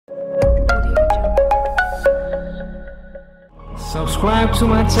Subscribe to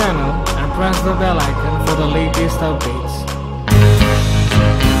my channel and press the bell icon for the latest updates.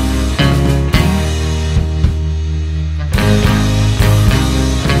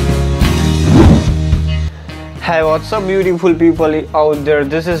 Hi, what's up beautiful people out there?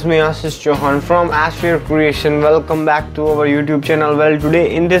 This is me Chauhan from ashvircreations. Welcome back to our YouTube channel. Well,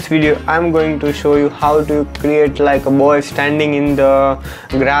 today in this video I'm going to show you how to create like a boy standing in the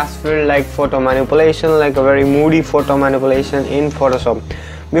grass field, like photo manipulation, like a very moody photo manipulation in Photoshop.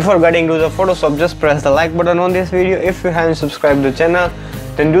 Before getting to the Photoshop, just press the like button on this video. If you haven't subscribed to the channel,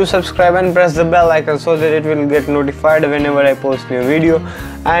 then do subscribe and press the bell icon so that it will get notified whenever I post new video.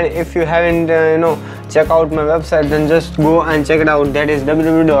 And if you haven't check out my website, then just go and check it out. That is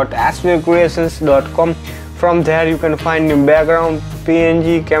www.ashvircreations.com. From there you can find new background,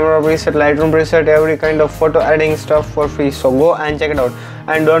 PNG, camera preset, lightroom preset, every kind of photo editing stuff for free. So go and check it out,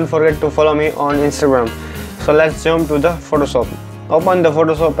 and don't forget to follow me on Instagram. So let's jump to the Photoshop. Open the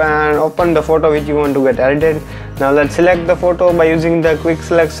Photoshop and open the photo which you want to get edited. Now let's select the photo by using the quick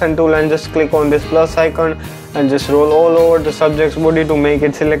selection tool and just click on this plus icon and just roll all over the subject's body to make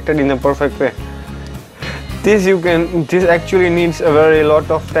it selected in a perfect way. This actually needs a very lot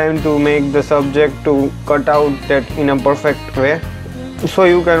of time to make the subject to cut out that in a perfect way. So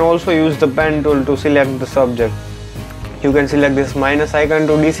you can also use the pen tool to select the subject. You can select this minus icon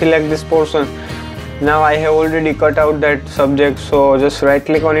to deselect this portion. Now I have already cut out that subject, so just right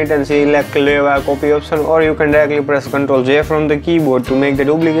click on it and select leave a copy option, or you can directly press Ctrl J from the keyboard to make the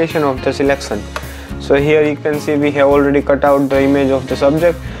duplication of the selection. So here you can see we have already cut out the image of the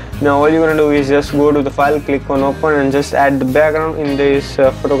subject. Now all you're gonna do is just go to the file, click on open, and just add the background in this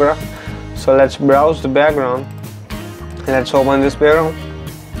photograph. So let's browse the background. Let's open this background.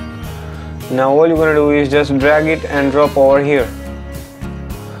 Now all you're gonna do is just drag it and drop over here.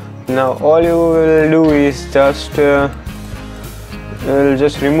 Now all you will do is just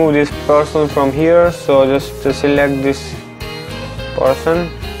remove this person from here. So just select this person,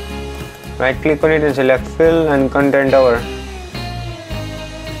 right click on it and select fill and content over.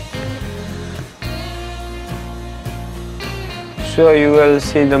 So you will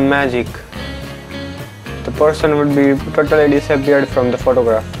see the magic. The person would be totally disappeared from the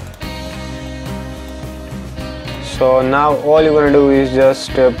photograph. So now all you're gonna do is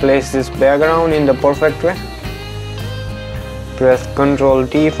just place this background in the perfect way. Press Ctrl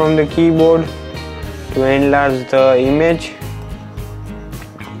T from the keyboard to enlarge the image,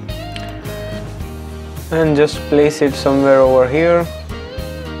 and just place it somewhere over here,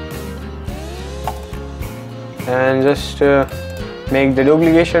 and just make the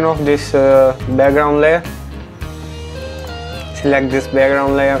duplication of this background layer. Select this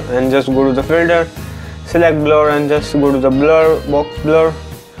background layer and just go to the filter, select blur and just go to the blur, box blur,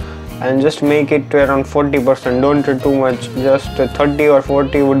 and just make it to around 40%. Don't do too much, just 30 or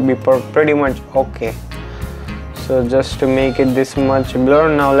 40 would be pretty much okay. So just to make it this much blur.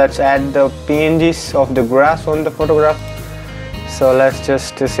 Now let's add the PNGs of the grass on the photograph. So let's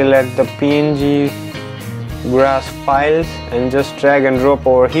just select the PNG grass files and just drag and drop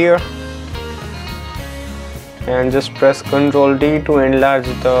over here, and just press Ctrl D to enlarge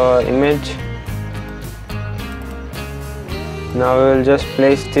the image. Now we will just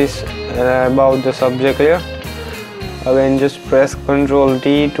place this above the subject layer. Again just press Ctrl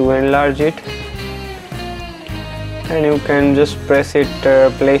D to enlarge it, and you can just press it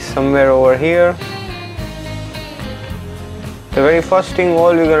place somewhere over here. The very first thing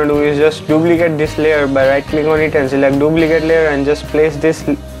all you're gonna do is just duplicate this layer by right click on it and select duplicate layer, and just place this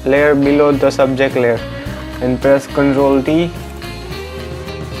layer below the subject layer and press Ctrl T.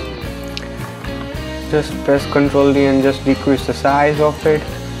 Just press Ctrl D and just decrease the size of it.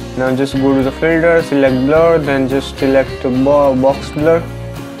 Now just go to the filter, select blur, then just select the box blur,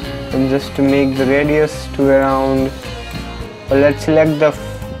 and just to make the radius to around, let's select the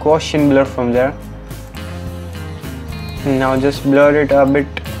Gaussian blur from there. Now just blur it a bit.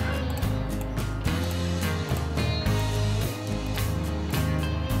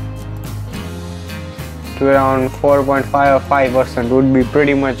 To around 4.5 or 5% would be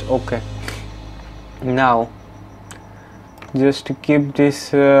pretty much okay. Now just to keep this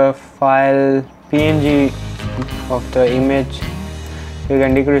file PNG of the image, you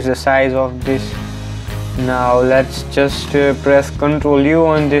can decrease the size of this. Now let's just press Ctrl U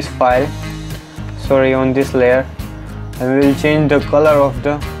on this file, on this layer, and we will change the color of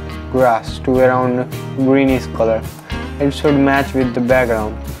the grass to around greenish color. It should match with the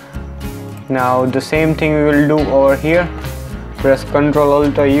background. Now the same thing we will do over here. Press Ctrl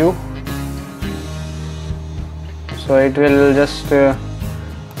Alt U, so it will just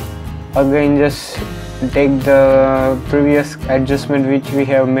again just take the previous adjustment which we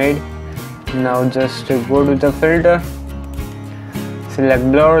have made. Now just go to the filter, select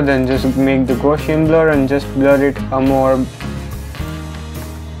blur, then just make the Gaussian blur and just blur it more,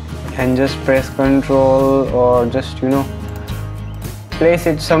 and just press Ctrl or just place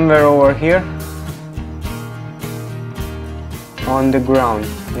it somewhere over here on the ground.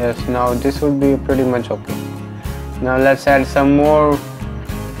 Yes, now this would be pretty much okay. Now let's add some more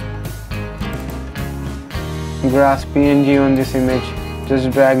grass PNG on this image. Just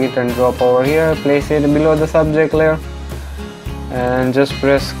drag it and drop over here, place it below the subject layer, and just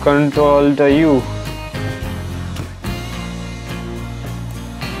press Ctrl U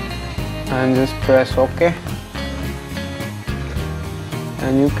and just press OK.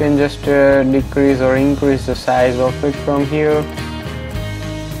 And you can just decrease or increase the size of it from here.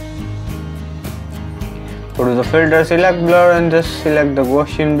 Go to the filter, select blur, and just select the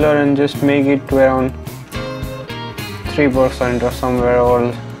Gaussian blur and just make it to around 3% or somewhere,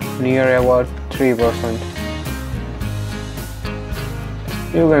 or near about 3%.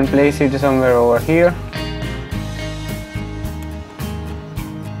 You can place it somewhere over here.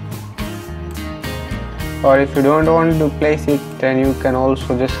 Or if you don't want to place it, then you can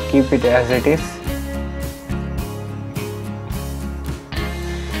also just keep it as it is.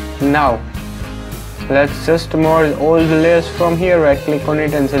 Now let's just merge all the layers from here. Right click on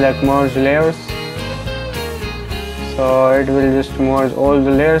it and select merge layers. So it will just merge all the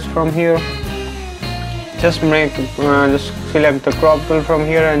layers from here. Just select the crop tool from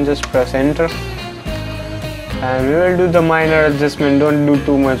here and just press enter. And we will do the minor adjustment. Don't do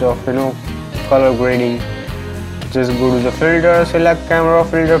too much of color grading. Just go to the filter, select camera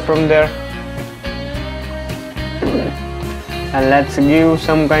filter from there, and let's give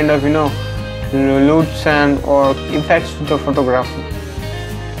some kind of loops and or effects to the photograph.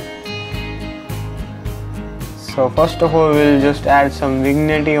 So first of all, we'll just add some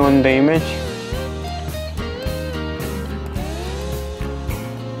vignette on the image.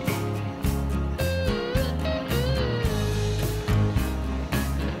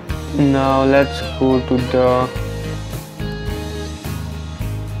 Now let's go to the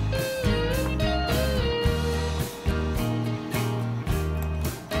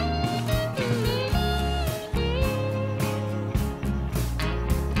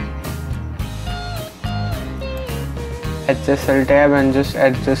HSL tab and just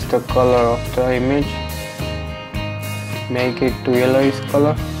adjust the color of the image. Make it to yellowish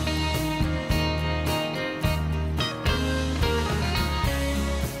color.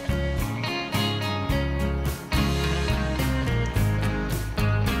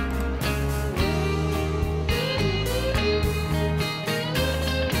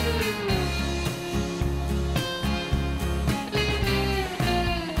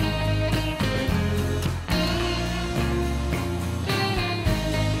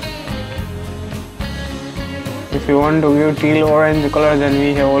 If you want to give teal orange color, then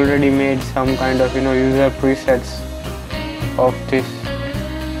we have already made some kind of user presets of this,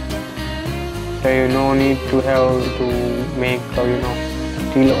 so you no need to have to make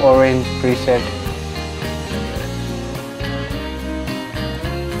a teal orange preset.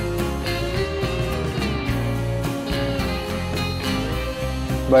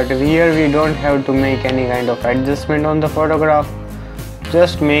 But here we don't have to make any kind of adjustment on the photograph.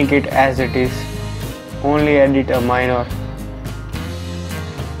 Just make it as it is. Only edit a minor.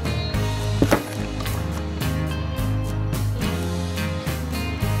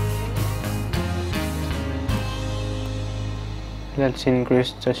 Let's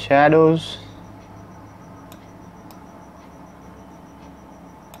increase the shadows.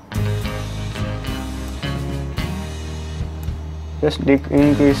 Just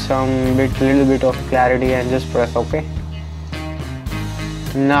increase little bit of clarity and just press OK.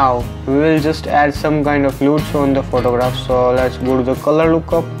 Now we will just add some kind of loops on the photograph. So let's go to the color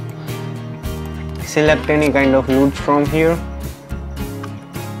lookup, select any kind of loops from here.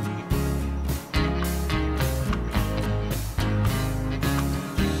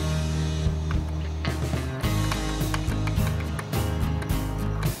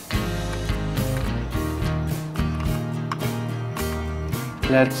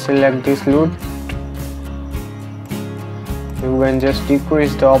 Let's select this loop. You can just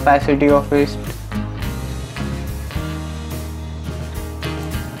decrease the opacity of it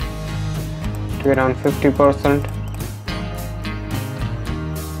to around 50%.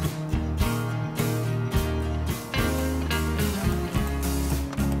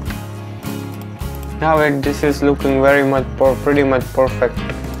 Now this is looking pretty much perfect.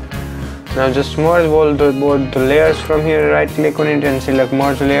 Now just merge both the layers from here. Right click on it and select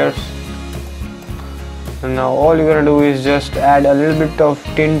merge layers. And now all you're gonna do is just add a little bit of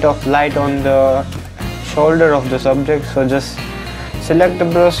tint of light on the shoulder of the subject. So just select the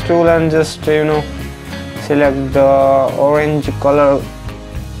brush tool and just select the orange color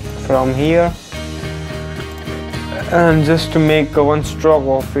from here, and just to make one stroke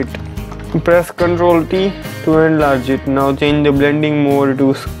of it, press Ctrl T to enlarge it. Now change the blending mode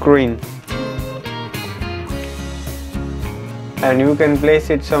to screen, and you can place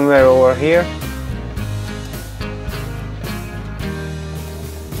it somewhere over here.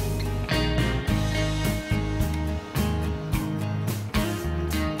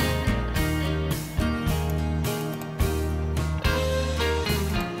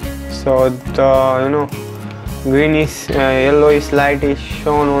 So the greenish yellowish light is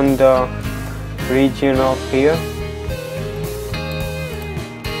shown on the region of here.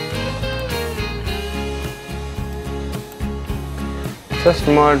 Just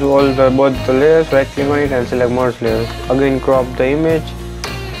merge both the layers, right click on it and select merge layers. Again crop the image.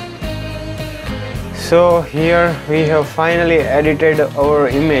 So here we have finally edited our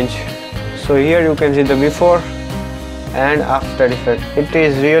image. So here you can see the before and after effect. It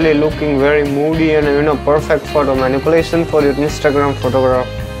is really looking very moody and perfect photo manipulation for your Instagram photograph.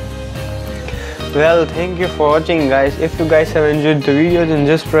 Well, thank you for watching, guys. If you guys have enjoyed the video, then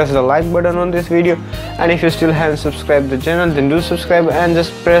just press the like button on this video, and if you still haven't subscribed the channel, then do subscribe and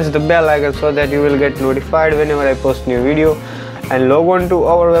just press the bell icon so that you will get notified whenever I post new video. And log on to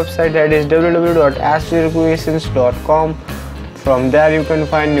our website, that is www.ashvircreations.com. From there you can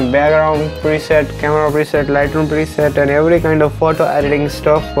find the background preset, camera preset, lightroom preset, and every kind of photo editing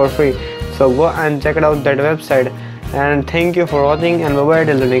stuff for free. So go and check it out that website. And thank you for watching, and bye bye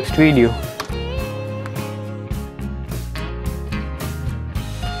till the next video.